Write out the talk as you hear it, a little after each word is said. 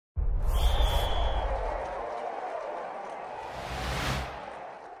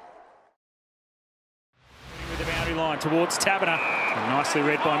line towards Taberner. And nicely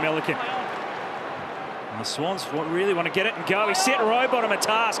read by Milliken. And the Swans really want to get it and go. He set Rowbottom a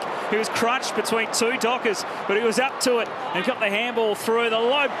task. He was crunched between two Dockers, but he was up to it and got the handball through. The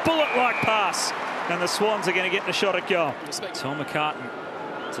low bullet-like pass. And the Swans are going to get the shot at goal. Tom McCartin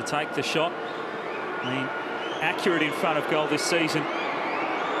to take the shot. I mean, accurate in front of goal this season.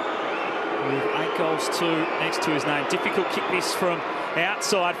 With 8 goals next to his name. Difficult kick miss from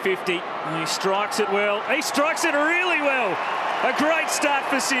outside 50. And he strikes it well. He strikes it really well. A great start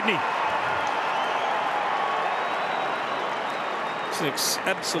for Sydney. It's an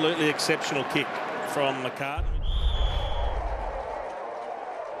absolutely exceptional kick from McCartin.